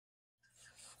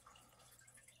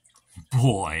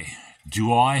Boy,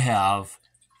 do I have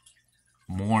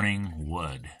morning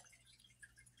wood.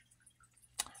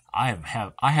 I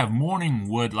have morning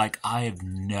wood like I have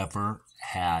never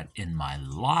had in my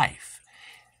life.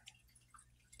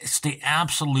 It's the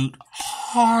absolute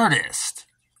hardest,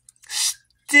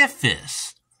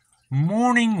 stiffest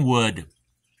morning wood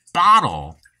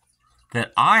bottle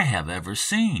that I have ever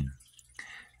seen.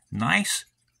 Nice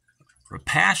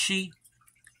Repashy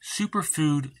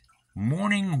Superfood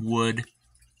Morning Wood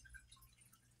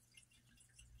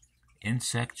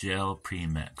Insect Gel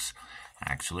Premix.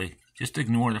 Actually, just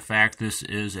ignore the fact this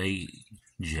is a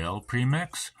gel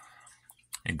premix.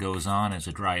 It goes on as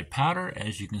a dry powder,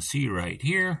 as you can see right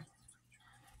here.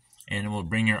 And it will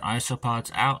bring your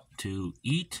isopods out to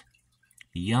eat.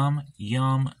 Yum,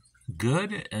 yum,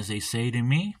 good, as they say to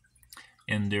me,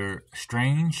 in their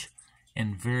strange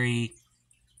and very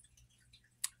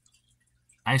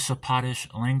isopodish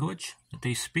language that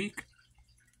they speak.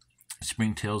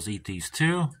 Springtails eat these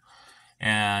too.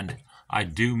 And I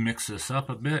do mix this up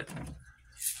a bit.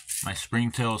 My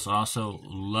springtails also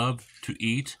love to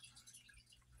eat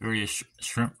various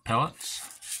shrimp pellets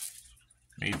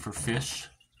made for fish.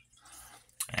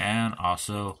 And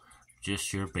also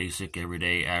just your basic,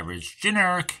 everyday, average,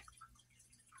 generic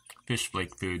fish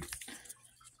flake food.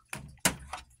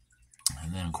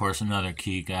 And then, of course, another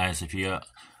key, guys, if you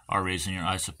are raising your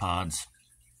isopods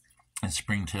and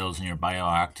springtails in your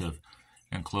bioactive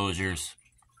enclosures,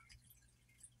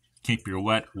 keep your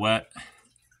wet wet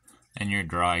and your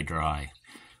dry dry.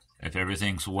 If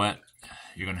everything's wet,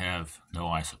 you're going to have no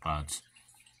isopods.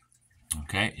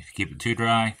 Okay, if you keep it too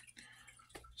dry,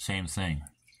 same thing.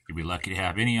 You'll be lucky to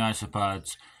have any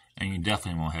isopods, and you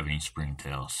definitely won't have any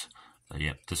springtails. So,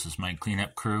 yep, this is my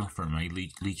cleanup crew for my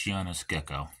Leachianus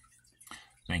gecko.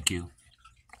 Thank you.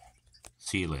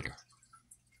 See you later.